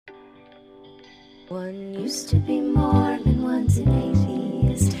One used to be Mormon, one's an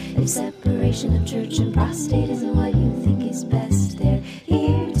atheist. If separation of church and prostate isn't what you think is best, they're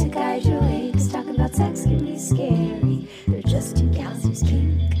here to guide your way, 'cause talking about sex can be scary. They're just two gals whose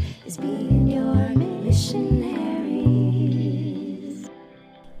kink is being your missionaries.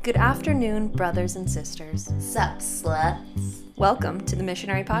 Good afternoon, brothers and sisters. Sup, sluts? Welcome to the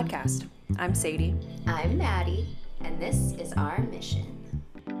Missionary Podcast. I'm Sadie. I'm Maddie, and this is our mission.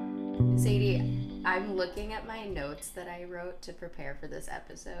 Sadie, I'm looking at my notes that I wrote to prepare for this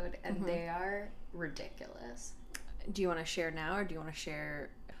episode, and they are ridiculous. Do you want to share now, or do you want to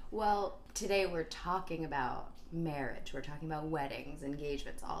share? Well, today we're talking about marriage. We're talking about weddings,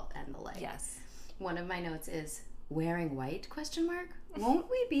 engagements, and the like. Yes. One of my notes is, wearing white, ? Won't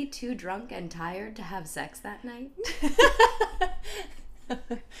we be too drunk and tired to have sex that night?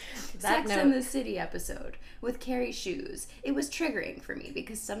 Sex in the City episode with Carrie's shoes. It was triggering for me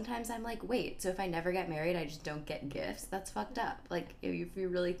because sometimes I'm like, wait, so if I never get married, I just don't get gifts? That's fucked up. Like, if you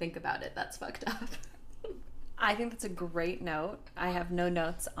really think about it, that's fucked up. I think that's a great note. I have no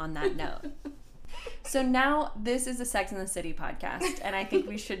notes on that note. So now this is a Sex in the City podcast, and I think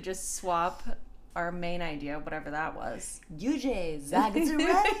we should just swap our main idea, whatever that was. UJ,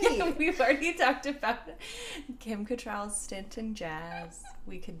 Zagazarelli. We've already talked about Kim Cattrall's stint in jazz.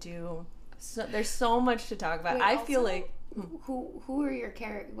 We could do... there's so much to talk about. Wait, I feel like... Who are your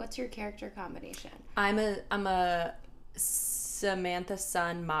what's your character combination? I'm a Samantha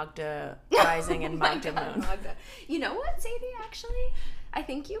Sun, Magda Rising, and Magda Moon. Magda. You know what, Sadie, actually? I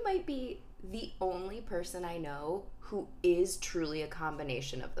think you might be the only person I know who is truly a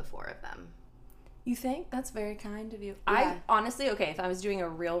combination of the four of them. You think? That's very kind of you. Yeah. I honestly, okay, if I was doing a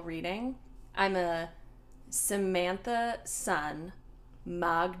real reading, I'm a Samantha Sun,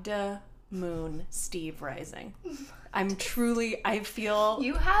 Magda Moon, Steve Rising. I'm truly, I feel...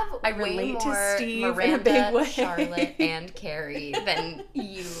 You have I relate way more to Steve Miranda, in a big way. Charlotte, and Carrie than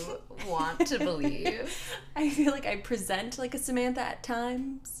you want to believe. I feel like I present like a Samantha at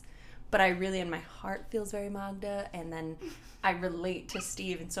times, but I really, in my heart, feels very Magda, and then I relate to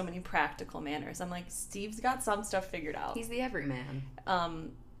Steve in so many practical manners. I'm like, Steve's got some stuff figured out. He's the everyman.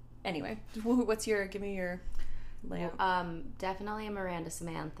 Anyway, give me your layout. Definitely a Miranda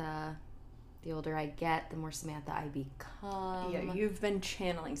Samantha. The older I get, the more Samantha I become. Yeah, you've been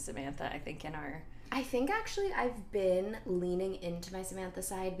channeling Samantha, I think, in our... I think actually I've been leaning into my Samantha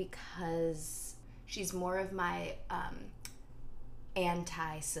side because she's more of my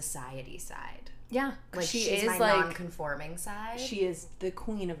anti-society side. Yeah, like she she's is my like non-conforming side. She is the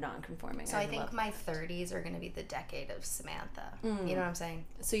queen of non-conforming. So I think my 30s are going to be the decade of Samantha. You know what I'm saying?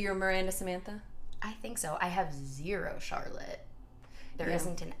 So you're Miranda Samantha? I think so. I have zero Charlotte. There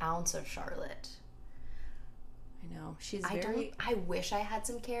isn't an ounce of Charlotte. I know. She's very... I wish I had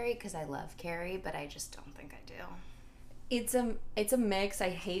some Carrie because I love Carrie, but I just don't think I do. It's a mix. I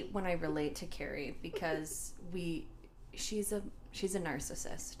hate when I relate to Carrie because she's a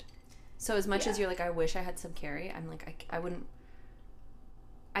narcissist. So as much as you're like, I wish I had some Carrie, I'm like, I wouldn't...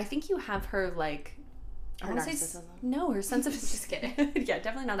 I think you have her, like... Her narcissism? No, her sense of... Just kidding. Yeah,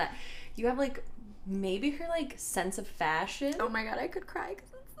 definitely not that. You have, like, maybe her, like, sense of fashion. Oh my god, I could cry because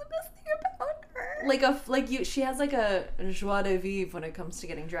that's the best thing about her. She has, like, a joie de vivre when it comes to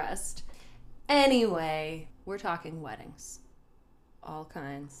getting dressed. Anyway, we're talking weddings. All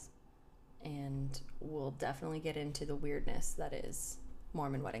kinds. And we'll definitely get into the weirdness that is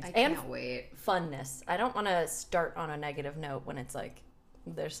Mormon weddings. I can't wait. Funness. I don't want to start on a negative note when it's like,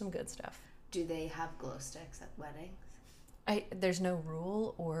 there's some good stuff. Do they have glow sticks at weddings? There's no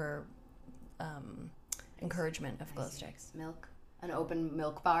rule or encouragement of glow sticks. Milk? An open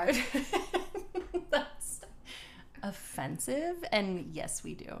milk bar? That's offensive. And yes,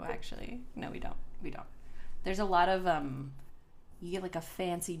 we do, actually. No, we don't. There's a lot of, you get like a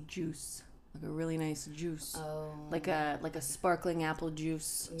fancy juice. Like a really nice juice. Oh. Like a sparkling apple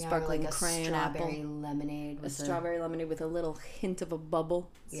juice. Yeah, sparkling like crayon strawberry apple. lemonade. With strawberry lemonade with a little hint of a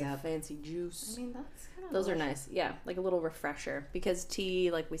bubble. It's a fancy juice. I mean, that's kind of Those are nice. Yeah, like a little refresher. Because tea,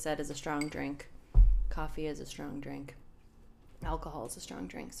 like we said, is a strong drink. Coffee is a strong drink. Alcohol is a strong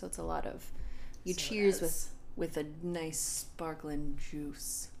drink. So it's a lot of... You cheers with a nice sparkling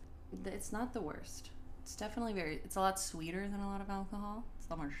juice. It's not the worst. It's definitely it's a lot sweeter than a lot of alcohol. It's a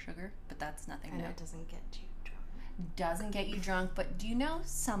lot more sugar, but that's nothing new. And it doesn't get you drunk. Doesn't get you drunk, but do you know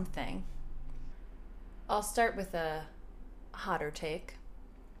something? I'll start with a hotter take.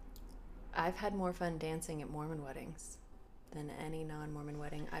 I've had more fun dancing at Mormon weddings than any non-Mormon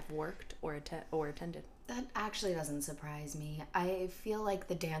wedding I've worked or attended. That actually doesn't surprise me. I feel like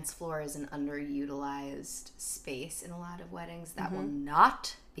the dance floor is an underutilized space in a lot of weddings. That will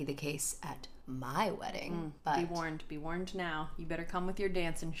not be the case at my wedding. But Be warned now. You better come with your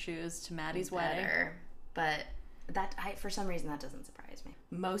dancing shoes to Maddie's wedding. But for some reason, that doesn't surprise me.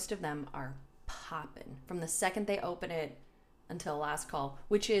 Most of them are popping from the second they open it until last call,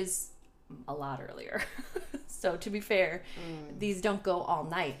 which is a lot earlier. So to be fair, these don't go all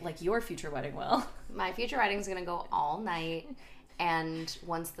night like your future wedding will. My future wedding is going to go all night, and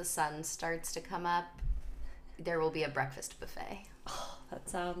once the sun starts to come up, there will be a breakfast buffet. Oh, that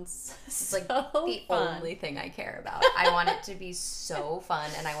sounds it's like the only thing I care about. I want it to be so fun,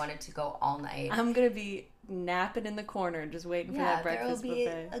 and I want it to go all night. I'm going to be napping in the corner just waiting for that breakfast buffet.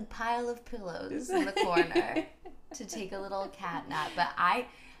 There will be a pile of pillows in the corner to take a little cat nap. But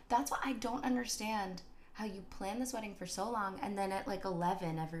that's what I don't understand, how you plan this wedding for so long, and then at like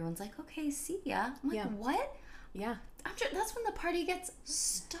 11, everyone's like, okay, see ya. I'm like, what? Yeah. That's when the party gets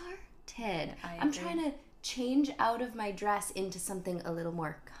started. I'm trying to change out of my dress into something a little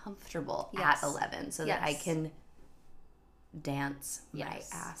more comfortable at 11 so that I can dance my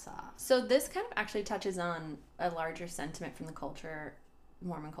ass off. So this kind of actually touches on a larger sentiment from the culture,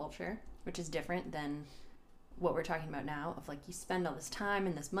 Mormon culture, which is different than what we're talking about now, of like you spend all this time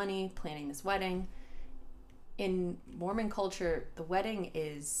and this money planning this wedding. In Mormon culture, the wedding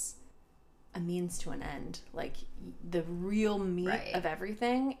is a means to an end. Like the real meat of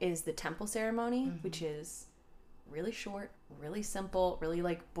everything is the temple ceremony, which is really short, really simple, really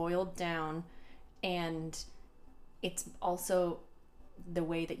like boiled down, and it's also the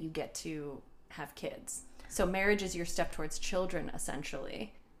way that you get to have kids. So marriage is your step towards children,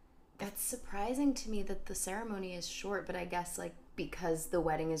 essentially. That's surprising to me that the ceremony is short, but I guess like because the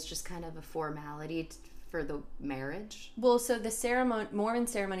wedding is just kind of a formality for the marriage. Well, so the Mormon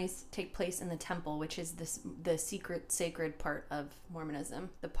ceremonies take place in the temple, which is the secret, sacred part of Mormonism,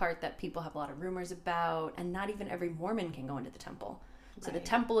 the part that people have a lot of rumors about, and not even every Mormon can go into the temple. So the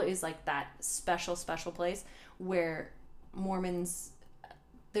temple is like that special place where Mormons,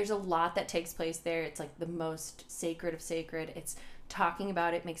 there's a lot that takes place there. It's like the most sacred of sacred. It's talking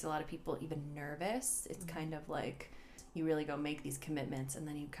about it makes a lot of people even nervous. It's kind of like you really go make these commitments, and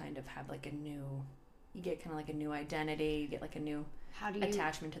then you kind of have like you get kind of like a new identity, you get like a new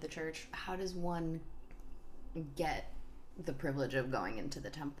attachment to the church. How does one get the privilege of going into the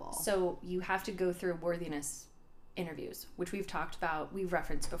temple? So you have to go through worthiness interviews, which we've talked about, we've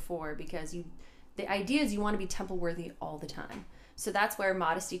referenced before, because the idea is you want to be temple worthy all the time. So that's where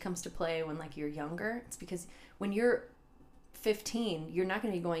modesty comes to play when like you're younger. It's because when you're 15, you're not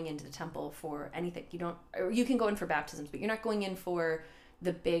going to be going into the temple for anything. You can go in for baptisms, but you're not going in for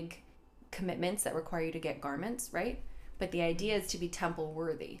the big commitments that require you to get garments, right? But the idea is to be temple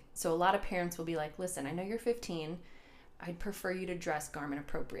worthy. So a lot of parents will be like, listen, I know you're 15, I'd prefer you to dress garment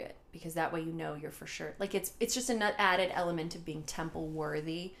appropriate, because that way you know you're for sure. Like it's just an added element of being temple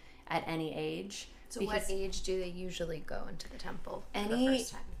worthy at any age. So what age do they usually go into the temple for the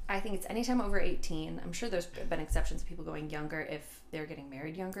first time? I think it's anytime over 18. I'm sure there's been exceptions of people going younger if they're getting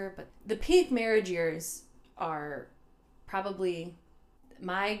married younger, but the peak marriage years are probably,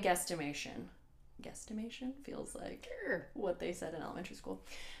 my guesstimation feels like what they said in elementary school,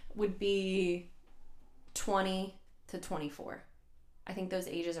 would be 20 to 24. I think those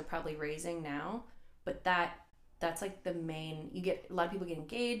ages are probably raising now, but that's like the main, a lot of people get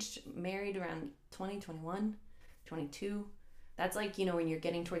engaged, married around 20, 21, 22. That's like, when you're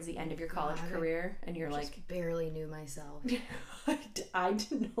getting towards the end of your college career and you're like, barely knew myself. I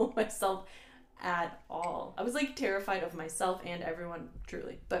didn't know myself at all. I was like terrified of myself and everyone,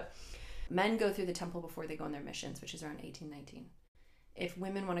 truly. But men go through the temple before they go on their missions, which is around 18, 19. If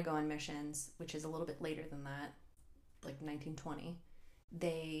women want to go on missions, which is a little bit later than that, like 19, 20,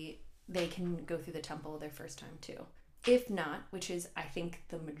 they can go through the temple their first time too. If not, which is I think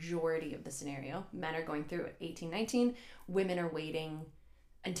the majority of the scenario, men are going through at 18, 19, women are waiting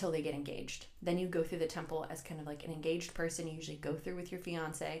until they get engaged. Then you go through the temple as kind of like an engaged person. You usually go through with your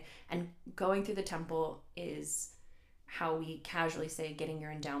fiance, and going through the temple is how we casually say getting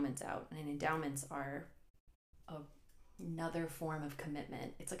your endowments out. And endowments are another form of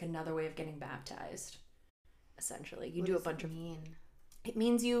commitment. It's like another way of getting baptized, essentially. You do a bunch of... It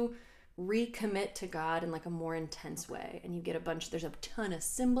means you recommit to God in like a more intense way, and you get there's a ton of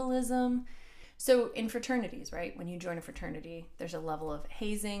symbolism. So in fraternities, right, when you join a fraternity, there's a level of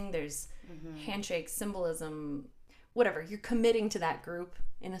hazing, there's handshake, symbolism, whatever. You're committing to that group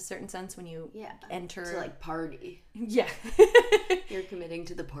in a certain sense when you enter. To like party. Yeah. You're committing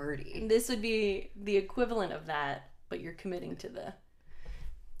to the party. This would be the equivalent of that, but you're committing to the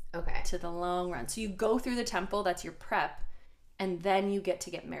long run. So you go through the temple, that's your prep. and then you get to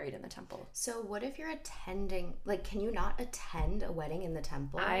get married in the temple. So what if you're attending, like, can you not attend a wedding in the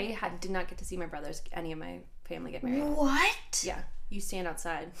temple? I did not get to see my brothers, any of my family get married. What? Yeah. You stand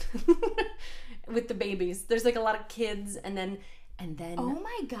outside with the babies. There's like a lot of kids, and then oh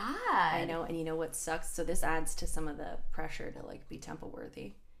my God. I know. And you know what sucks? So this adds to some of the pressure to like be temple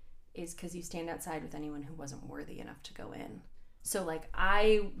worthy, is because you stand outside with anyone who wasn't worthy enough to go in. So like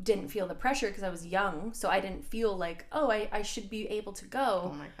I didn't feel the pressure because I was young, so I didn't feel like, oh, I should be able to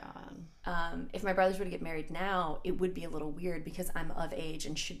go. Oh my God. If my brothers were to get married now, it would be a little weird because I'm of age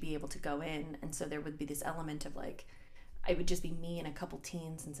and should be able to go in, and so there would be this element of like, it would just be me and a couple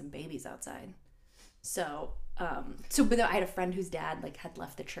teens and some babies outside. So but I had a friend whose dad like had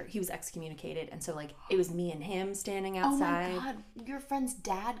left the church. He was excommunicated, and so like it was me and him standing outside. Oh my God, your friend's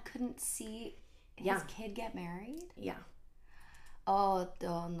dad couldn't see his kid get married? Yeah. Oh, no,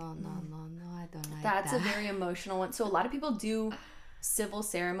 I don't like That's that. a very emotional one. So a lot of people do civil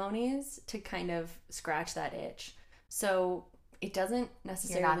ceremonies to kind of scratch that itch. So it doesn't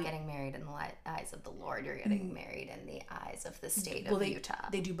necessarily... You're not getting married in the eyes of the Lord. You're getting married in the eyes of the state of Utah.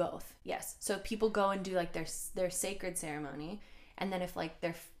 They do both, yes. So people go and do like their sacred ceremony, and then if like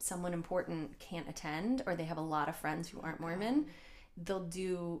someone important can't attend, or they have a lot of friends who aren't Mormon, they'll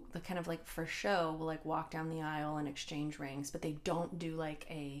do the kind of like for show, will like walk down the aisle and exchange rings, but they don't do like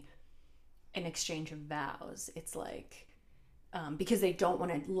an exchange of vows. It's like... because they don't want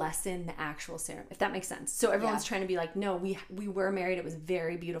to lessen the actual ceremony, if that makes sense. So everyone's trying to be like, no, we were married. It was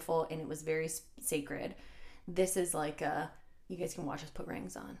very beautiful and it was very sacred. This is like you guys can watch us put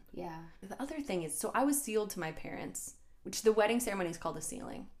rings on. Yeah. The other thing is, so I was sealed to my parents, which the wedding ceremony is called a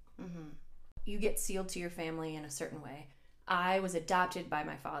sealing. Mm-hmm. You get sealed to your family in a certain way. I was adopted by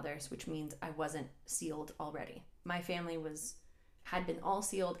my fathers, which means I wasn't sealed already. My family had been all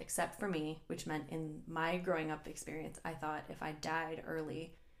sealed except for me, which meant in my growing up experience, I thought if I died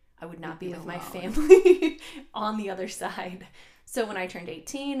early, I would not be with my family on the other side. So when I turned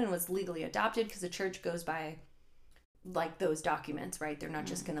 18 and was legally adopted, because the church goes by like those documents, right? They're not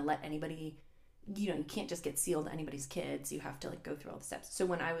just going to let anybody, you can't just get sealed to anybody's kids. You have to like go through all the steps. So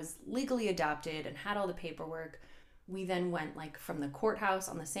when I was legally adopted and had all the paperwork, we then went like from the courthouse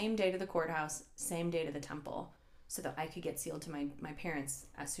on the same day to the courthouse, same day to the temple, so that I could get sealed to my parents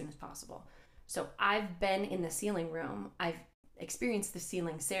as soon as possible. So I've been in the sealing room. I've experienced the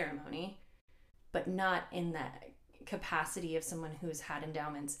sealing ceremony, but not in the capacity of someone who's had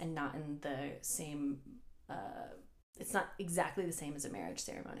endowments, and not in the same, it's not exactly the same as a marriage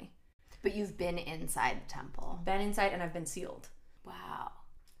ceremony. But you've been inside the temple. Been inside, and I've been sealed. Wow.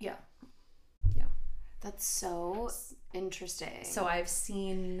 Yeah. That's so interesting. So I've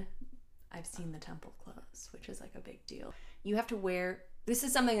seen the temple clothes, which is like a big deal. You have to wear, this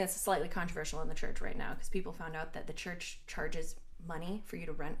is something that's slightly controversial in the church right now, because people found out that the church charges money for you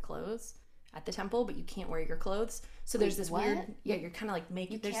to rent clothes at the temple, but you can't wear your clothes. So there's this weird, you're kind of like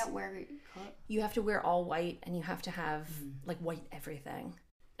making, you can't wear your clothes. You have to wear all white, and you have to have like white everything.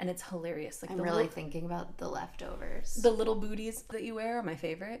 And it's hilarious. Like I'm really thinking about the leftovers. The little booties that you wear are my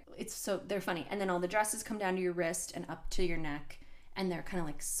favorite. They're funny. And then all the dresses come down to your wrist and up to your neck, and they're kind of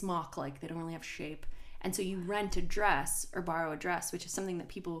like smock-like. They don't really have shape. And so you rent a dress or borrow a dress, which is something that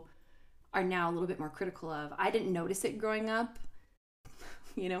people are now a little bit more critical of. I didn't notice it growing up,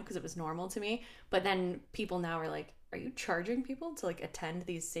 because it was normal to me. But then people now are like, are you charging people to like attend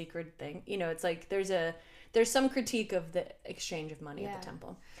these sacred things? It's like there's some critique of the exchange of money at the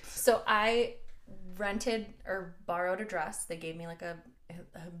temple. So I rented or borrowed a dress. They gave me like a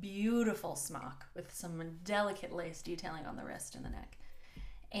beautiful smock with some delicate lace detailing on the wrist and the neck.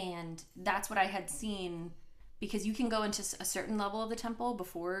 And that's what I had seen, because you can go into a certain level of the temple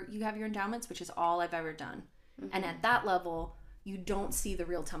before you have your endowments, which is all I've ever done. Mm-hmm. And at that level, you don't see the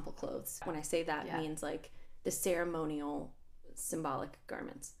real temple clothes. When I say that, means like the ceremonial symbolic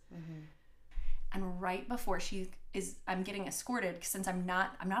garments. Mm-hmm. And right before I'm getting escorted, since I'm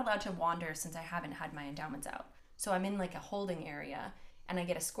not allowed to wander since I haven't had my endowments out. So I'm in like a holding area, and I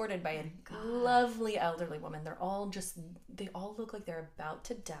get escorted by a lovely elderly woman. They all look like they're about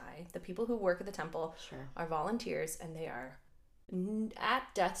to die. The people who work at the temple are volunteers, and they are at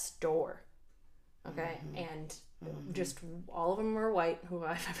death's door. Okay. Mm-hmm. And just all of them are white who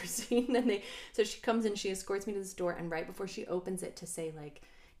I've ever seen. And so she comes in, she escorts me to this door, and right before she opens it to say like,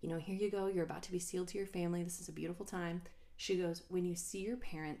 here you go, you're about to be sealed to your family. This is a beautiful time. She goes, when you see your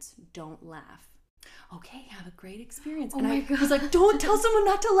parents, don't laugh. Okay, have a great experience. And I was like, don't tell someone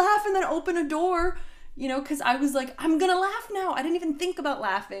not to laugh and then open a door, because I was like, I'm going to laugh now. I didn't even think about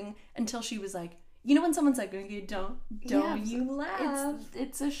laughing until she was like, You know when someone's like, okay, don't you laugh.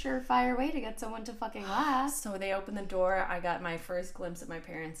 It's a surefire way to get someone to fucking laugh. So they opened the door. I got my first glimpse of my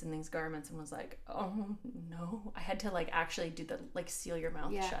parents in these garments and was like, oh no. I had to like actually do the like seal your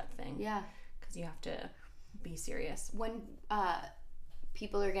mouth shut thing. Yeah. Because you have to be serious. When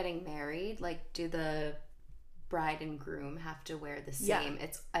people are getting married, like do the bride and groom have to wear the same?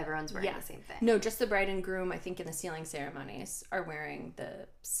 It's everyone's wearing the same thing. No, just the bride and groom, I think in the sealing ceremonies, are wearing the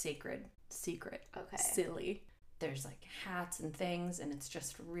secret silly. There's like hats and things, and it's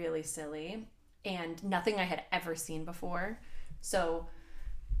just really silly and nothing I had ever seen before. So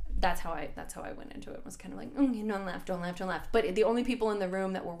that's how I went into it. Was kind of like, don't laugh. But the only people in the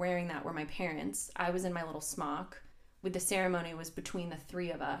room that were wearing that were my parents. I was in my little smock. With the ceremony was between the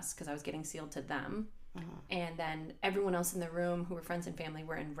three of us because I was getting sealed to them. And then everyone else in the room who were friends and family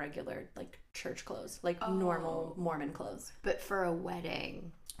were in regular like church clothes, like normal Mormon clothes. But for a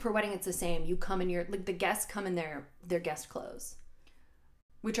wedding, it's the same. You come in your like the guests come in their guest clothes,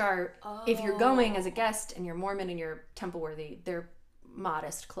 which are if you're going as a guest and you're Mormon and you're temple worthy, they're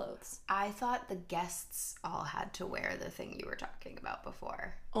modest clothes. I thought the guests all had to wear the thing you were talking about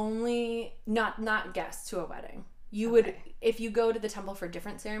before. Only not guests to a wedding. You would, if you go to the temple for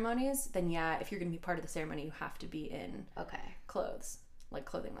different ceremonies, then if you're going to be part of the ceremony, you have to be in clothes, like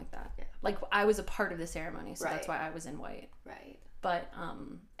clothing like that. Yeah. Like I was a part of the ceremony, so that's why I was in white. Right. But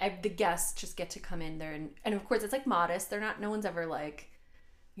the guests just get to come in there, and of course it's like modest. They're not. No one's ever like,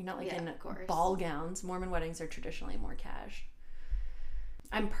 you're not like in ball gowns. Mormon weddings are traditionally more cash.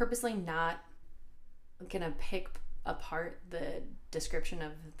 I'm purposely not gonna pick apart the description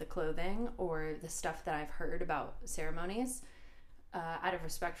of the clothing or the stuff that I've heard about ceremonies out of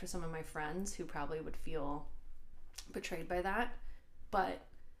respect for some of my friends who probably would feel betrayed by that, but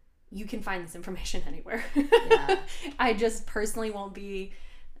you can find this information anywhere. I just personally won't be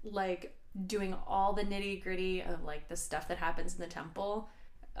like doing all the nitty gritty of like the stuff that happens in the temple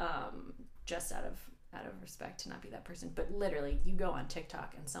just out of respect to not be that person. But literally, you go on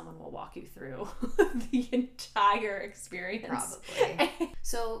TikTok and someone will walk you through the entire experience. Probably.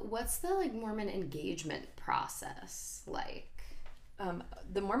 So what's the like Mormon engagement process like?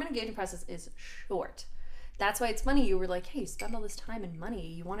 The Mormon engagement process is short. That's why it's funny you were like, hey, you spend all this time and money,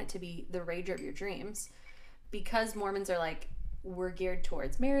 you want it to be the rager of your dreams. Because Mormons are like, we're geared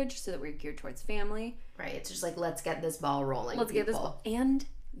towards marriage, so that we're geared towards family. Right. It's just like, let's get this ball rolling. And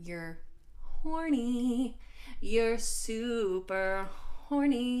you're horny. You're super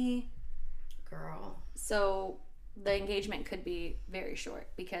horny. Girl. So the engagement could be very short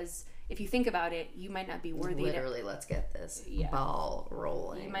because if you think about it, you might not be worthy. Literally, let's get this ball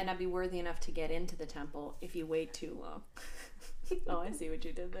rolling. You might not be worthy enough to get into the temple if you wait too long. Oh, I see what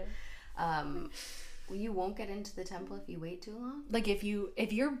you did there. Well, you won't get into the temple if you wait too long? Like if you're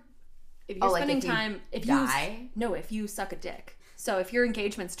spending time, if you suck a dick. So if your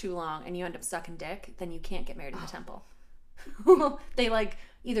engagement's too long and you end up sucking dick, then you can't get married in the temple. They like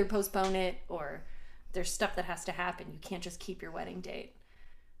either postpone it or there's stuff that has to happen. You can't just keep your wedding date.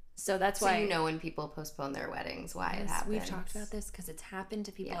 So that's why. So you know when people postpone their weddings, why it happens. We've talked about this because it's happened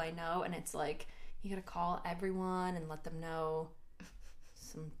to people I know, and it's like you gotta call everyone and let them know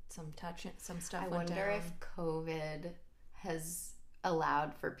some stuff. I wonder if COVID has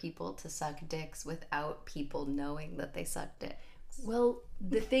allowed for people to suck dicks without people knowing that they suck dicks. Well,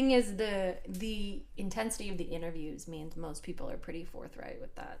 the thing is, the intensity of the interviews means most people are pretty forthright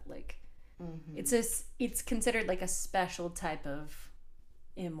with that. Like, it's considered like a special type of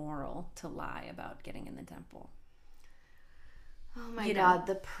immoral to lie about getting in the temple. Oh my God,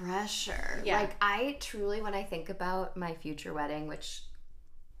 the pressure. Yeah. Like, I truly, when I think about my future wedding, which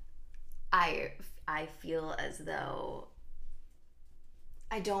I feel as though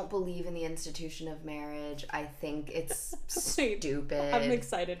I don't believe in the institution of marriage. I think it's stupid. I'm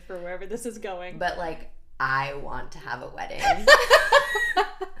excited for wherever this is going. But, like, I want to have a wedding.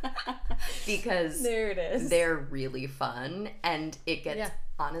 Because there it is. They're really fun. And it gets,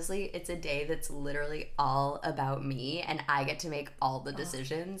 honestly, it's a day that's literally all about me. And I get to make all the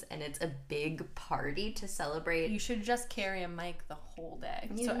decisions. And it's a big party to celebrate. You should just carry a mic the whole day.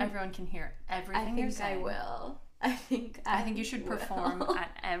 So everyone can hear everything you're saying. I will. I think you should perform at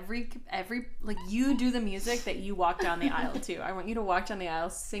every like you do the music that you walk down the aisle to. I want you to walk down the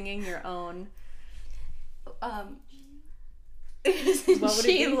aisle singing your own. Isn't what would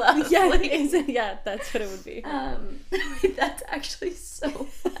she lovely? Yeah, that's what it would be. That's actually so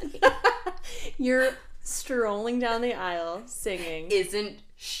funny. You're strolling down the aisle singing. Isn't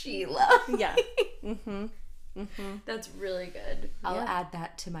she lovely? Yeah. Mm-hmm. Mm-hmm. That's really good. I'll add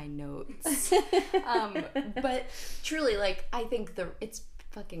that to my notes. But truly, like, I think it's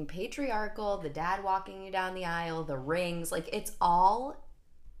fucking patriarchal, the dad walking you down the aisle, the rings, like it's all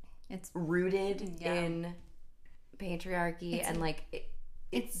rooted in patriarchy and like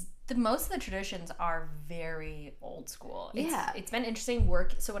it's the most of the traditions are very old school. It's been interesting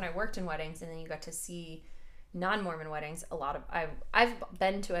so when I worked in weddings and then you got to see non-Mormon weddings, I've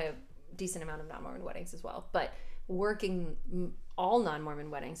been to a decent amount of non-Mormon weddings as well, but working all non-Mormon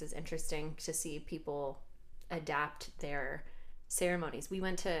weddings is interesting to see people adapt their ceremonies.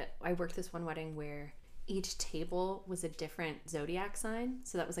 I worked this one wedding where each table was a different zodiac sign,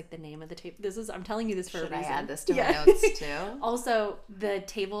 so that was like the name of the table. I'm telling you this for a reason. Should I add this to my notes too? Also, the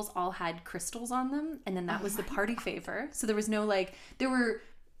tables all had crystals on them, and then that was the party favor. So there was no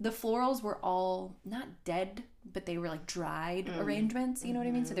the florals were all not dead, but they were like dried arrangements. You know what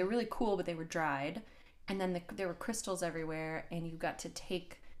I mean? So they were really cool, but they were dried. And then there were crystals everywhere, and you got to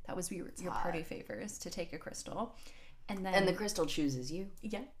take, that was your party favors, to take a crystal. And the crystal chooses you.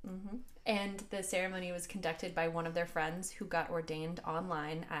 Yeah. Mm-hmm. And the ceremony was conducted by one of their friends who got ordained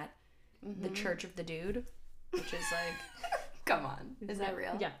online at the Church of the Dude, which is like... Come on. Is that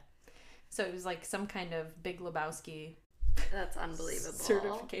real? Yeah. So it was like some kind of Big Lebowski... That's unbelievable.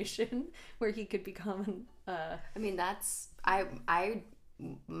 ...certification where he could become... I mean, that's...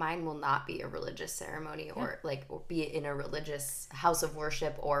 Mine will not be a religious ceremony or be in a religious house of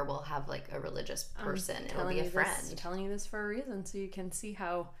worship, or we'll have like a religious person. It'll be a friend. I'm telling you this for a reason, so you can see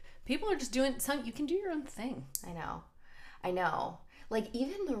how people are just doing something. You can do your own thing. I know. Like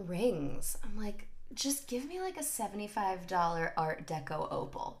even the rings, I'm like, just give me like a $75 Art Deco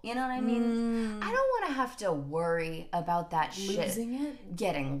opal. You know what I mean? I don't want to have to worry about that Losing shit. It?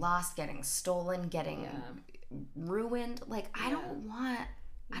 Getting lost, getting stolen, getting ruined. Like I don't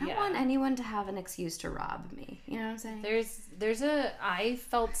want anyone to have an excuse to rob me. You know what I'm saying? I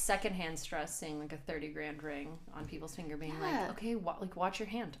felt secondhand stress seeing like a $30,000 ring on people's finger, being like, okay, watch your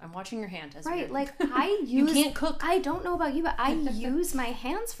hand. I'm watching your hand. Right, like I use. You can't cook. I don't know about you, but I use my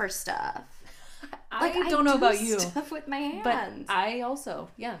hands for stuff. I don't know about you. Stuff with my hands. But I also,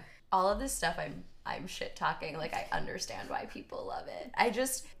 all of this stuff I'm shit talking. Like I understand why people love it.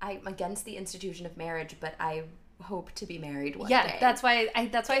 I'm against the institution of marriage, but I hope to be married one day. Yeah, that's why I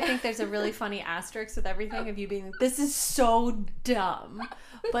think there's a really funny asterisk with everything of you being like, this is so dumb,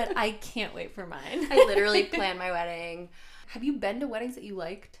 but I can't wait for mine. I literally planned my wedding. Have you been to weddings that you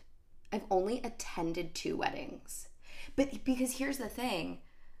liked? I've only attended 2 weddings. But because here's the thing.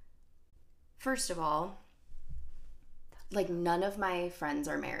 First of all, like none of my friends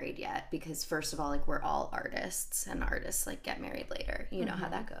are married yet because first of all, like we're all artists and artists like get married later. You know how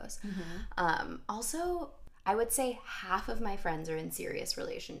that goes. Also, I would say half of my friends are in serious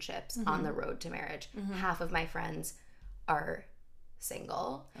relationships on the road to marriage. Half of my friends are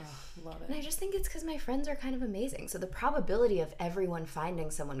single. Oh, love it. And I just think it's because my friends are kind of amazing. So the probability of everyone finding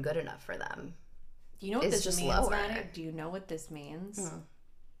someone good enough for them Do you know what is this just means, lower. Maddie? Do you know what this means?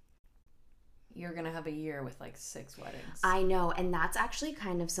 You're going to have a year with like 6 weddings. I know. And that's actually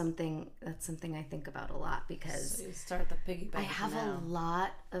kind of something I think about a lot because so you start the piggy bank. I have a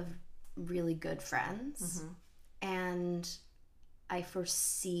lot of really good friends and I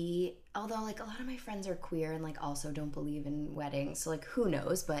foresee, although like a lot of my friends are queer and like also don't believe in weddings, so like who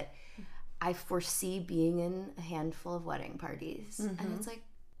knows, but I foresee being in a handful of wedding parties and it's like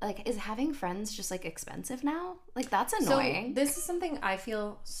is having friends just like expensive now? Like that's annoying. So this is something I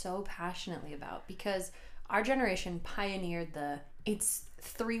feel so passionately about because our generation pioneered it's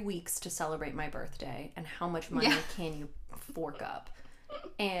 3 weeks to celebrate my birthday and how much money can you fork up?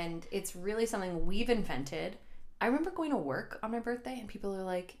 And it's really something we've invented. I remember going to work on my birthday and people are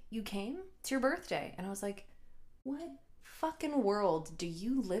like, you came? It's your birthday. And I was like, what fucking world do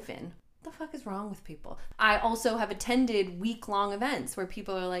you live in? What the fuck is wrong with people? I also have attended week-long events where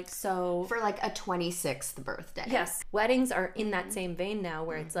people are like, so... For like a 26th birthday. Yes. Weddings are in that same vein now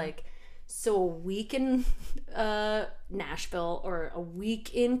where it's like, so a week in Nashville or a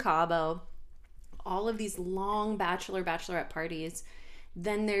week in Cabo, all of these long bachelorette parties.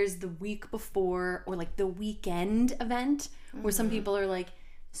 Then there's the week before or like the weekend event where some people are like,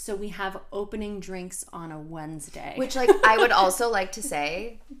 so we have opening drinks on a Wednesday. Which like I would also like to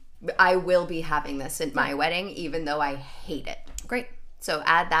say, I will be having this at my wedding even though I hate it. Great. So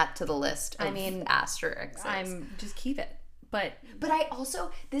add that to the list of asterisks. Just keep it. But I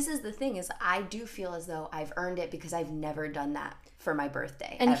also, this is the thing, is I do feel as though I've earned it because I've never done that for my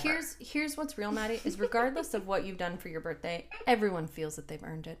birthday. And ever. here's what's real, Maddie, is regardless of what you've done for your birthday, everyone feels that they've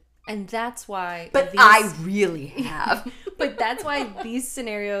earned it. And that's why... But I really have. But that's why these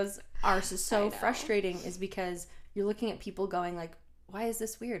scenarios are so frustrating, is because you're looking at people going like, why is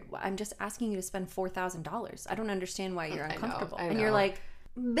this weird? I'm just asking you to spend $4,000. I don't understand why you're uncomfortable. I know. And you're like,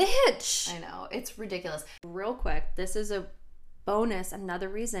 Bitch! I know. It's ridiculous. Real quick, this is a bonus, another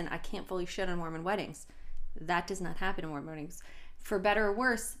reason I can't fully shit on Mormon weddings. That does not happen in Mormon weddings. For better or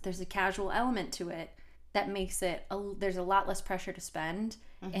worse, there's a casual element to it that makes it, there's a lot less pressure to spend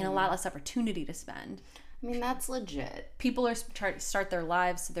and a lot less opportunity to spend. I mean, that's legit. People are trying to start their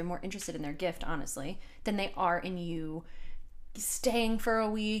lives, so they're more interested in their gift, honestly, than they are in you staying for a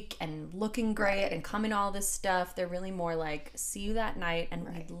week and looking great and coming all this stuff. They're really more like, see you that night, and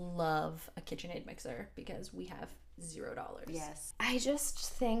we'd love a KitchenAid mixer because we have $0. Yes. I just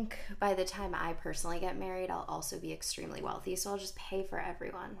think by the time I personally get married, I'll also be extremely wealthy, so I'll just pay for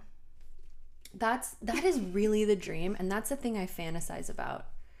everyone. That is really the dream, and that's the thing I fantasize about.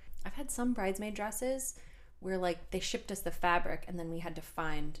 I've had some bridesmaid dresses where like they shipped us the fabric and then we had to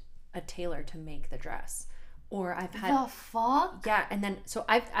find a tailor to make the dress. Or I've had the fuck? Yeah, and then so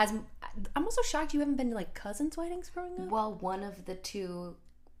I'm also shocked you haven't been to like cousins' weddings growing up. Well, one of the 2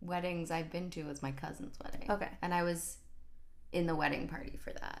 weddings I've been to was my cousin's wedding. Okay. And I was in the wedding party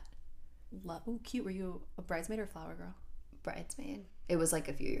for that. Oh, cute. Were you a bridesmaid or flower girl? Bridesmaid. It was like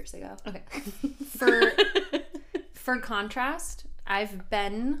a few years ago. Okay. For contrast, I've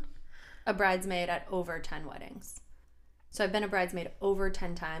been a bridesmaid at over 10 weddings. So I've been a bridesmaid over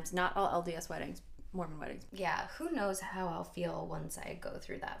 10 times. Not all LDS weddings, Mormon weddings. Yeah, who knows how I'll feel once I go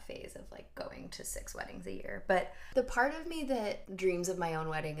through that phase of like going to 6 weddings a year. But the part of me that dreams of my own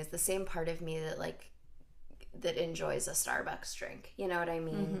wedding is the same part of me that enjoys a Starbucks drink. You know what I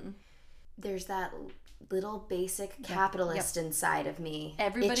mean? Mm-hmm. There's that little basic capitalist inside of me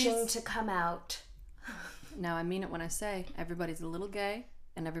itching to come out. No, I mean it when I say everybody's a little gay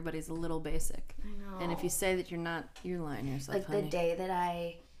and everybody's a little basic. I know. And if you say that you're not, you're lying to yourself, like honey. The day that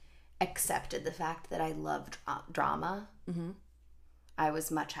I accepted the fact that I loved drama, I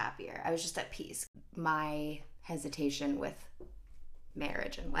was much happier. I was just at peace. My hesitation with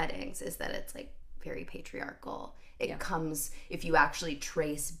marriage and weddings is that it's like very patriarchal. It comes, if you actually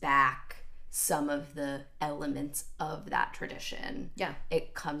trace back some of the elements of that tradition,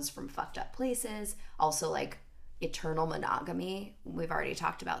 it comes from fucked up places. Also, like eternal monogamy, we've already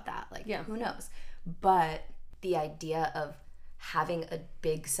talked about that. Like, who knows? But the idea of having a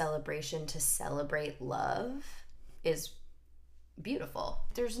big celebration to celebrate love is beautiful.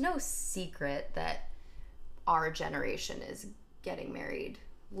 There's no secret that our generation is getting married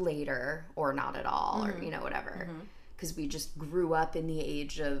later or not at all, or whatever, because we just grew up in the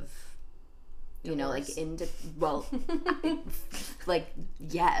age of divorce.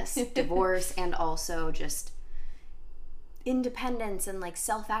 Divorce, and also just independence and like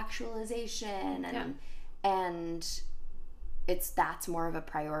self-actualization, and that's more of a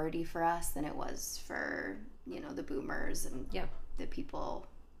priority for us than it was for the boomers and the people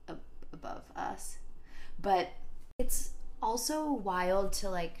above us. But it's also wild to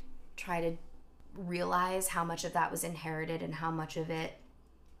like try to realize how much of that was inherited and how much of it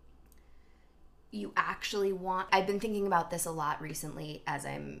you actually want. I've been thinking about this a lot recently as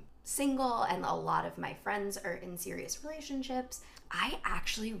I'm single and a lot of my friends are in serious relationships. I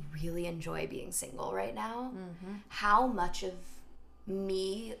actually really enjoy being single right now. How much of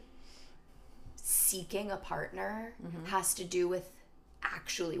me seeking a partner has to do with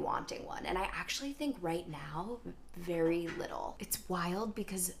actually wanting one. And I actually think right now, very little. It's wild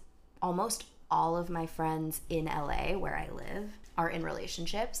because almost all of my friends in LA, where I live, are in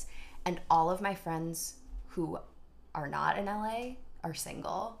relationships. And all of my friends who are not in LA are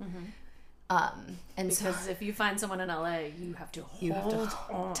single. And because if you find someone in LA, you have to hold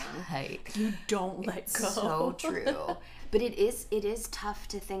on tight. You don't let go. So true. But it is tough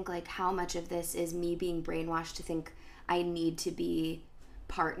to think like how much of this is me being brainwashed to think I need to be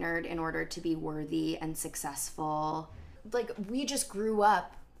partnered in order to be worthy and successful. Like, we just grew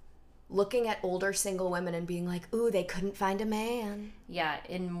up looking at older single women and being like, ooh, they couldn't find a man. Yeah,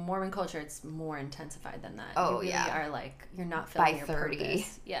 in Mormon culture, it's more intensified than that. Oh, you really are like, you're not filling your 30.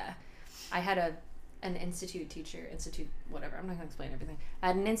 Purpose. Yeah. I had an institute whatever, I'm not going to explain everything. I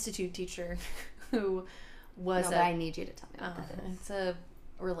had an institute teacher who was but I need you to tell me what that is. It's a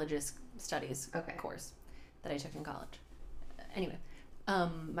religious studies course that I took in college. Anyway,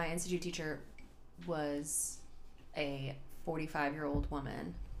 my institute teacher was a 45-year-old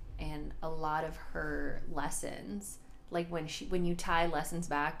woman, and a lot of her lessons, like when you tie lessons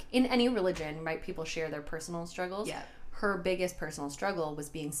back in any religion, right? People share their personal struggles. Yeah. Her biggest personal struggle was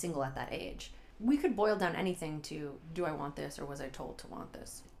being single at that age. We could boil down anything to, do I want this or was I told to want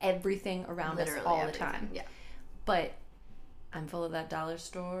this? Everything around us all the time. Yeah. But I'm full of that dollar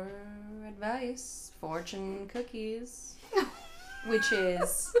store advice, fortune cookies, which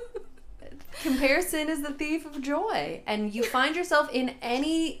is comparison is the thief of joy. And you find yourself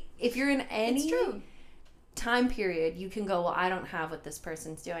if you're in any It's true. time period, you can go, well, I don't have what this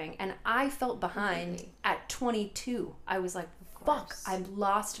person's doing. And I felt behind at 22. I was like, fuck, I've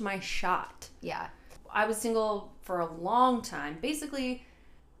lost my shot. Yeah. I was single for a long time, basically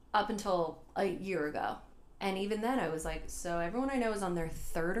up until a year ago. And even then I was like, so everyone I know is on their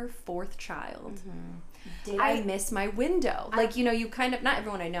third or fourth child. Did I miss my window? Like, you kind of, not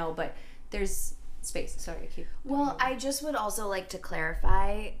everyone I know, but there's space. Sorry, I keep. Well, I just would also like to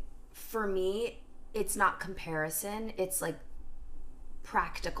clarify, for me, it's not comparison. It's like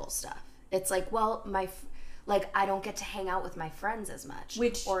practical stuff. It's like, well, I don't get to hang out with my friends as much.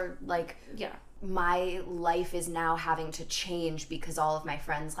 Or like, yeah. My life is now having to change because all of my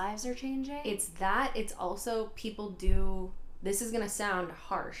friends' lives are changing. It's also people this is going to sound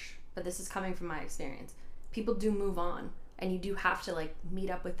harsh, but this is coming from my experience. People do move on, and you do have to like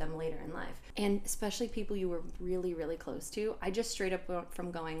meet up with them later in life. And especially people you were really, really close to. I just straight up went from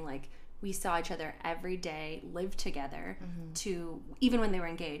going like, we saw each other every day, lived together, to even when they were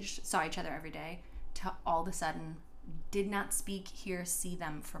engaged, saw each other every day, to all of a sudden did not speak, see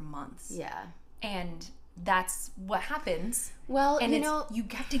them for months. Yeah. And that's what happens. Well, and you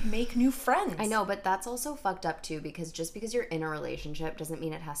have to make new friends. I know, but that's also fucked up too, because just because you're in a relationship doesn't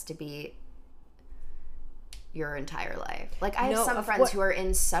mean it has to be your entire life. Like, I have some friends who are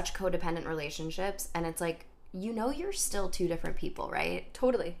in such codependent relationships, and it's like, you're still two different people, right?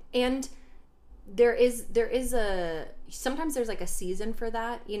 Totally. And sometimes there's like a season for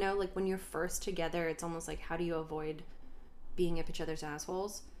that, like when you're first together, it's almost like, how do you avoid being up each other's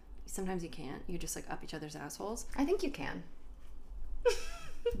assholes? Sometimes you can't. You just like up each other's assholes. I think you can.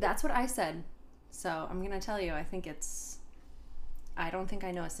 That's what I said. So I'm going to tell you, I don't think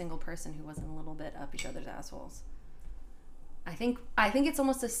I know a single person who wasn't a little bit up each other's assholes. I think it's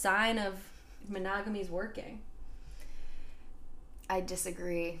almost a sign of monogamy's working. I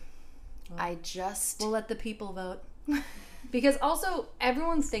disagree. We'll let the people vote. Because also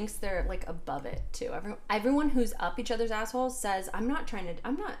everyone thinks they're like above it too. Everyone who's up each other's assholes says, I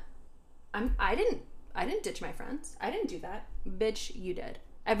didn't ditch my friends. I didn't do that. Bitch, you did.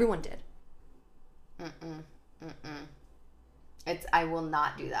 Everyone did. I will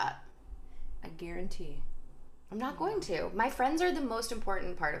not do that. I guarantee. I'm not going to. My friends are the most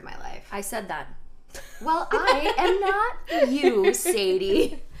important part of my life. I said that. Well, I am not you,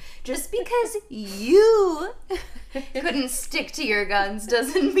 Sadie. Just because you couldn't stick to your guns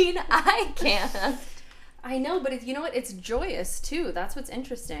doesn't mean I can't. I know, but you know what? It's joyous too. That's what's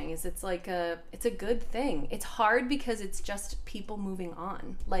interesting. It's it's a good thing. It's hard because it's just people moving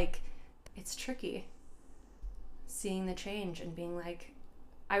on. Like, it's tricky seeing the change and being like,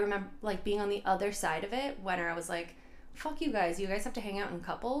 I remember like being on the other side of it when I was like, fuck you guys have to hang out in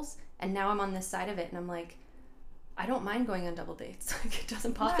couples. And now I'm on this side of it and I'm like, I don't mind going on double dates. Like, it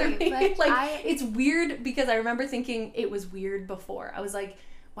doesn't bother me. Like, it's weird because I remember thinking it was weird before. I was like,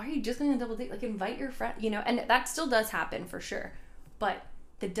 why are you just going on a double date? Like, invite your friend, and that still does happen for sure. But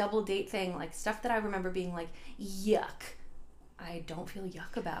the double date thing, like, stuff that I remember being like, yuck, I don't feel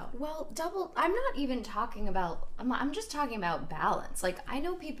yuck about. Well, I'm not even talking about, I'm just talking about balance. Like, I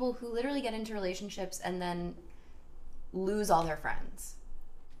know people who literally get into relationships and then lose all their friends.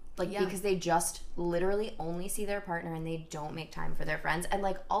 Like, because they just literally only see their partner and they don't make time for their friends. And,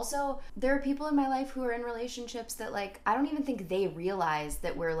 like, also, there are people in my life who are in relationships that, like, I don't even think they realize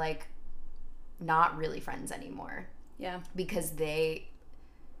that we're, like, not really friends anymore. Yeah. Because they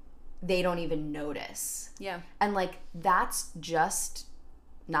don't even notice. Yeah. And, like, that's just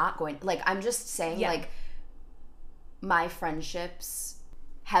not going... Like, I'm just saying, like, my friendships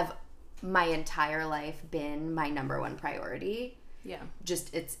have my entire life been my number one priority. Yeah.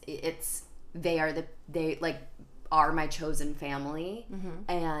 Just they are my chosen family. Mm-hmm.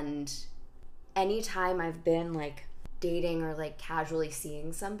 And anytime I've been like dating or like casually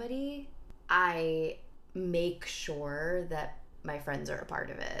seeing somebody, I make sure that my friends are a part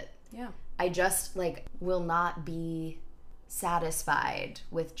of it. Yeah. I just like will not be satisfied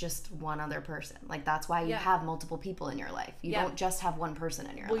with just one other person. Like, that's why you have multiple people in your life. You don't just have one person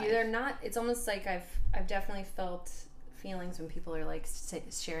in your life. Well, they're not. It's almost like I've definitely felt feelings when people are like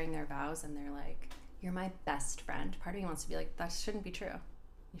sharing their vows and they're like, you're my best friend. Part of me wants to be like, that shouldn't be true.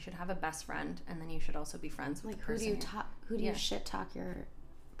 You should have a best friend and then you should also be friends with the person. Who do you shit talk your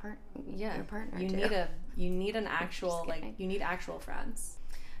partner you need an actual you need actual friends.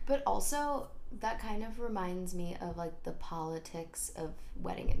 But also that kind of reminds me of like the politics of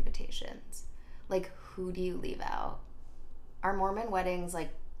wedding invitations. Like, who do you leave out? Are Mormon weddings like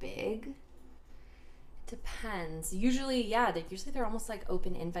big? Depends. Usually they're almost like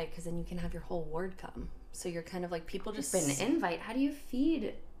open invite because then you can have your whole ward come. So you're kind of like people just... Open invite? How do you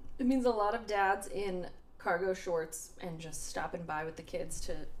feed? It means a lot of dads in cargo shorts and just stopping by with the kids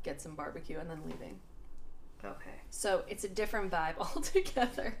to get some barbecue and then leaving. Okay. So it's a different vibe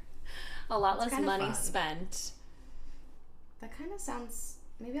altogether. A lot less money spent. That kind of sounds...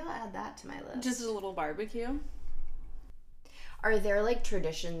 Maybe I'll add that to my list. Just a little barbecue. Are there like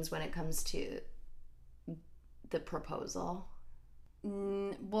traditions when it comes to the proposal?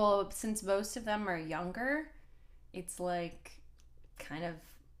 Well, since most of them are younger, it's like kind of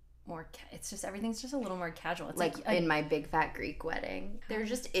more it's just everything's just a little more casual. It's like in my big fat Greek wedding, they're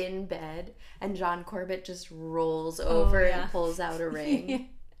just in bed and John Corbett just rolls over and pulls out a ring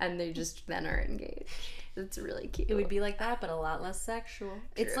and they just then are engaged. It's really cute. It would be like that, but a lot less sexual. True.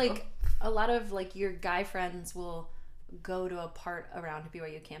 It's like a lot of like your guy friends will go to a part around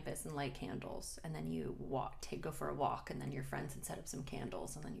BYU campus and light candles, and then you go for a walk, and then your friends and set up some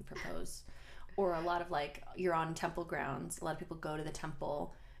candles, and then you propose. Or a lot of like you're on temple grounds. A lot of people go to the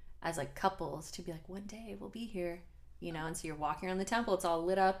temple as like couples to be like, one day we'll be here, you know. And so you're walking around the temple. It's all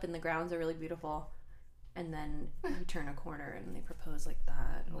lit up, and the grounds are really beautiful. And then you turn a corner, and they propose like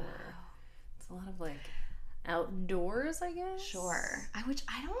that. Wow. Or it's a lot of like outdoors, I guess. Sure.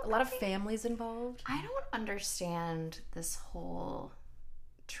 A lot of families involved. I don't understand this whole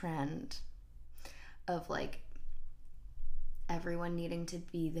trend of like everyone needing to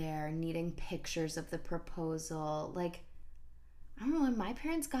be there, needing pictures of the proposal. Like, I don't know, when my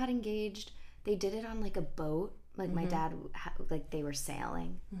parents got engaged, they did it on like a boat. Like my dad, like they were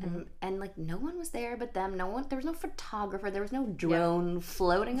sailing, and like no one was there but them. There was no photographer. There was no drone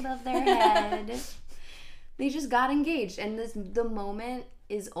floating above their head. They just got engaged, and the moment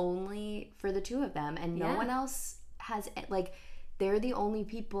is only for the two of them, and no one else has, like, they're the only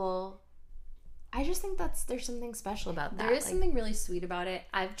people. I just think there's something special about that. There is something really sweet about it.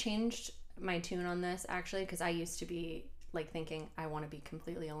 I've changed my tune on this, actually, because I used to be, like, thinking I want to be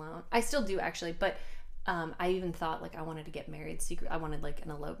completely alone. I still do, actually, but I even thought, like, I wanted to get married secret. I wanted, like, an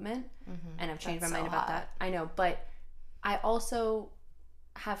elopement, and I've changed my mind about that. I know, but I also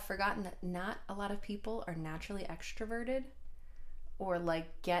have forgotten that not a lot of people are naturally extroverted or like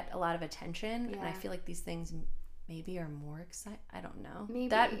get a lot of attention, and I feel like these things maybe are more exciting. I don't know.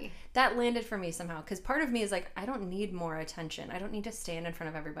 Maybe that landed for me somehow, because part of me is like, I don't need more attention. I don't need to stand in front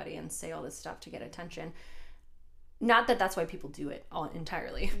of everybody and say all this stuff to get attention. Not that that's why people do it all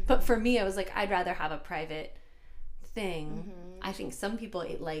entirely, but for me, I was like, I'd rather have a private thing. I think some people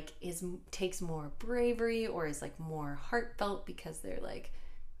it like takes more bravery or is like more heartfelt because they're like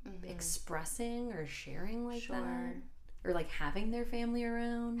expressing or sharing like that, or like having their family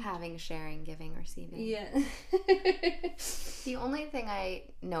around, having, sharing, giving, receiving. The only thing I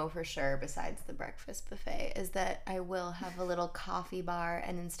know for sure besides the breakfast buffet is that I will have a little coffee bar,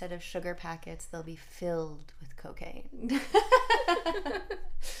 and instead of sugar packets they'll be filled with cocaine.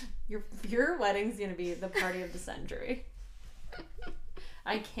 Your wedding's gonna be the party of the century.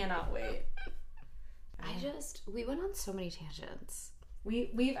 I cannot wait. We went on so many tangents.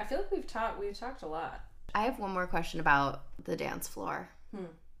 I feel like we've talked a lot. I have one more question about the dance floor.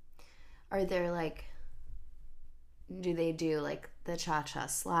 Are there like, do they do like the cha-cha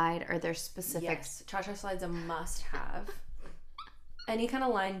slide? Are there specific... Yes, cha-cha slide's a must-have. Any kind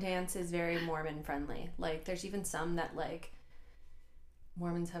of line dance is very Mormon friendly. Like there's even some that like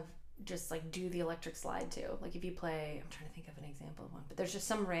Mormons have just like do the electric slide too. Like if you play, I'm trying to think of an example of one, but there's just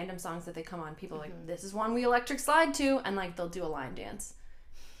some random songs that they come on, people are like, this is one we electric slide to, and like they'll do a line dance.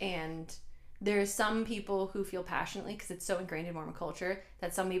 And there's some people who feel passionately, because it's so ingrained in Mormon culture,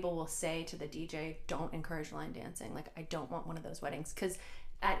 that some people will say to the DJ, don't encourage line dancing. Like, I don't want one of those weddings. Because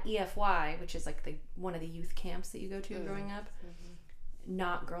at EFY, which is like one of the youth camps that you go to growing up,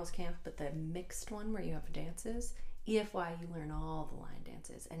 not girls camp, but the mixed one where you have dances, EFY, you learn all the line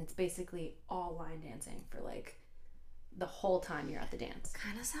dances. And it's basically all line dancing for like the whole time you're at the dance.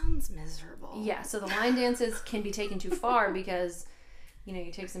 Kind of sounds miserable. Yeah, so the line dances can be taken too far because... You know,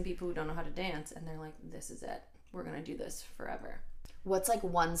 you take some people who don't know how to dance, and they're like, this is it. We're going to do this forever. What's, like,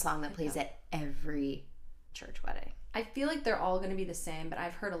 one song that plays at every church wedding? I feel like they're all going to be the same, but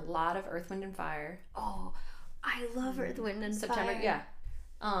I've heard a lot of Earth, Wind, and Fire. Oh, I love Earth, Wind, and September, Fire. Yeah.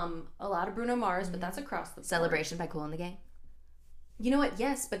 A lot of Bruno Mars, but that's across the board. Celebration by Kool and the Gang? You know what?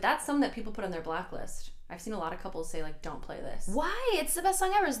 Yes, but that's some that people put on their blacklist. I've seen a lot of couples say, like, don't play this. Why? It's the best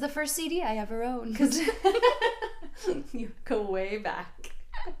song ever. It's the first CD I ever owned. Because you go way back.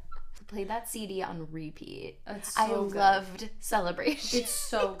 Played that CD on repeat. It's so good. Loved Celebration. It's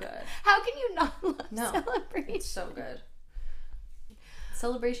so good. How can you not love Celebration? It's so good.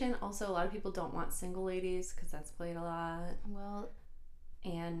 Celebration, also a lot of people don't want single ladies because that's played a lot. Well,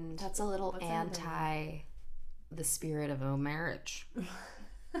 and that's a little anti the spirit of a marriage.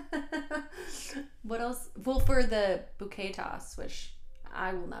 What else? Well, for the bouquet toss, which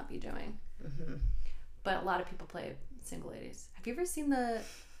I will not be doing, but a lot of people play single ladies. Have you ever seen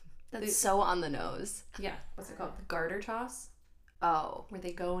That's so on the nose. Yeah, what's it called? The garter toss. Oh, where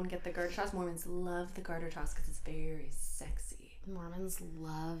they go and get the garter toss. Mormons love the garter toss because it's very sexy. Mormons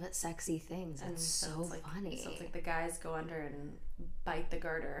love sexy things. It's so funny. So it's like the guys go under and bite the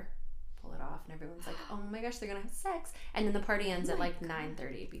garter, pull it off, and everyone's like, oh my gosh, they're gonna have sex. And then the party ends at like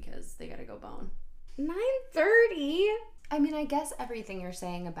 9:30 because they gotta go bone. 9:30? I mean, I guess everything you're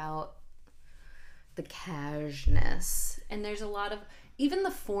saying about the cashness. And there's a lot of, even the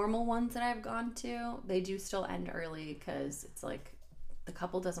formal ones that I've gone to, they do still end early because it's like the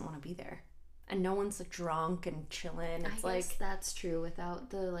couple doesn't want to be there. And no one's drunk and chilling. It's I guess that's true without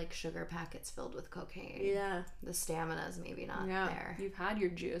the like sugar packets filled with cocaine. Yeah. The stamina's maybe not there. You've had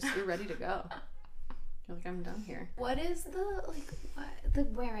your juice. You're ready to go. You're like, I'm done here. What is the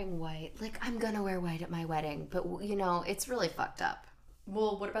wearing white? Like, I'm gonna wear white at my wedding, but you know, it's really fucked up.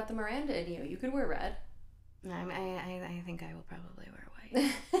 Well, what about the Miranda in you? You could wear red. I think I will probably wear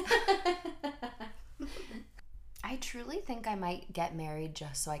white. I truly think I might get married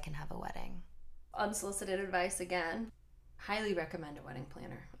just so I can have a wedding. Unsolicited advice again. Highly recommend a wedding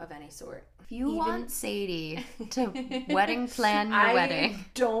planner of any sort. If you want Sadie to wedding plan your wedding.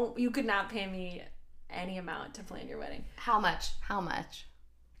 You could not pay me any amount to plan your wedding. How much?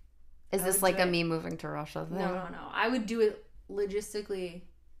 Is this like a me moving to Russia thing? No. I would do it logistically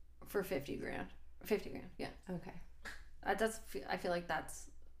for $50,000. $50,000, yeah. Okay. I feel like that's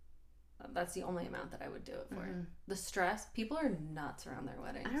the only amount that I would do it for. Mm-hmm. The stress, people are nuts around their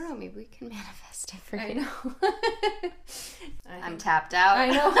weddings. I don't know, maybe we can manifest it for you. I know. I'm tapped out. I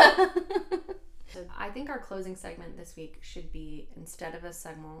know. So I think our closing segment this week should be, instead of a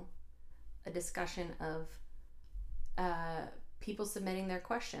segment, a discussion of people submitting their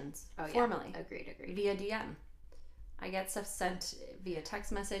questions formally. Agreed. Via DM. I get stuff sent via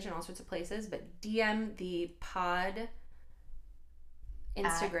text message and all sorts of places, but DM the pod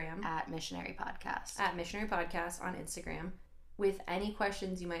Instagram at Missionary Podcast. At Missionary Podcast on Instagram with any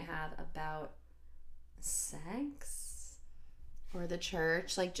questions you might have about sex or the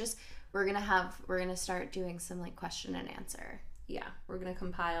church. Like, just we're gonna start doing some like question and answer. Yeah, we're gonna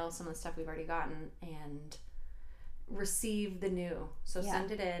compile some of the stuff we've already gotten and receive the new. So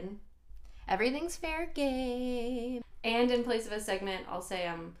send it in. Everything's fair game. And in place of a segment, I'll say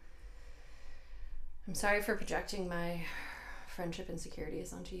I'm sorry for projecting my friendship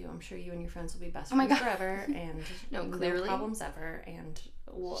insecurities onto you. I'm sure you and your friends will be best friends forever, and no problems ever, and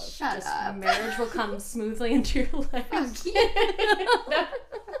Shut up. Marriage will come smoothly into your life.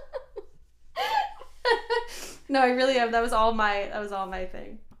 No, I really am. That was all my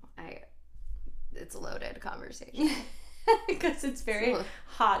thing. It's a loaded conversation. Because it's very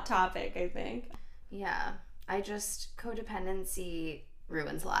hot topic, I think. Yeah. Codependency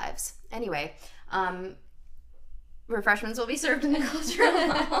ruins lives. Anyway, refreshments will be served in the cultural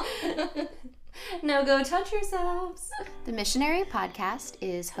hall. Now go touch yourselves. The Missionary Podcast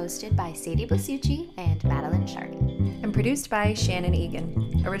is hosted by Sadie Blasucci and Madeline Chardon. And produced by Shannon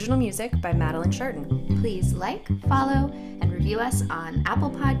Egan. Original music by Madeline Chardon. Please like, follow, and review us on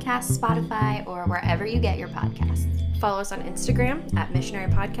Apple Podcasts, Spotify, or wherever you get your podcasts. Follow us on Instagram at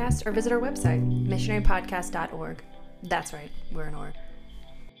Missionary Podcast or visit our website, missionarypodcast.org. That's right, we're an org.